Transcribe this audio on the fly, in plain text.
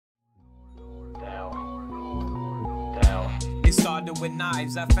started with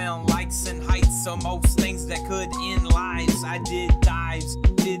knives. I found lights and heights of most things that could end lives. I did dives,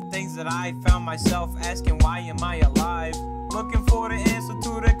 did things that I found myself asking, why am I alive? Looking for the answer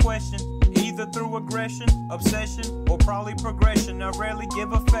to that question, either through aggression, obsession, or probably progression. I rarely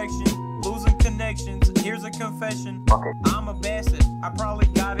give affection, losing connections. Here's a confession, I'm a bastard, I probably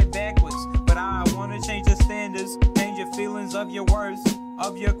got it backwards, but I wanna change the standards, change your feelings of your worth,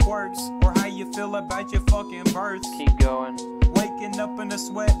 of your quirks, or how you feel about your fucking birth. Keep going. Waking up in the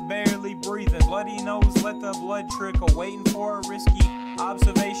sweat, barely breathing, bloody nose, let the blood trickle, waiting for a risky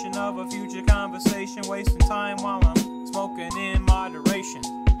observation of a future conversation, wasting time while I'm smoking in moderation.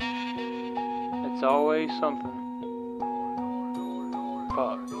 It's always something.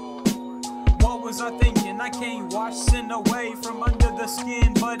 Fuck. What was I thinking? I can't wash sin away from under the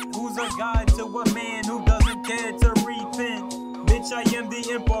skin, but who's a god to a man who doesn't care to repent? Bitch, I am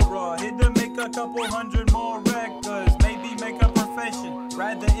the emperor, here to make a couple hundred more records, maybe make a profession,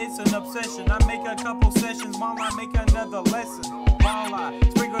 rather it's an obsession. I make a couple sessions while I make another lesson, while I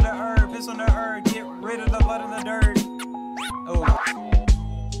sprinkle the herb, piss on the herb, get rid of the blood in the dirt. Oh.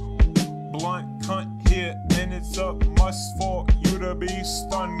 Blunt cunt here, and it's a must for you to be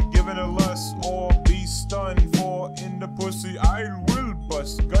stunned, given a lust or be stunned. For in the pussy I will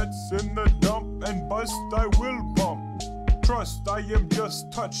bust, guts in the dump and bust I will pump. Trust, I am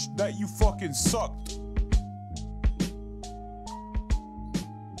just touched that you fucking suck.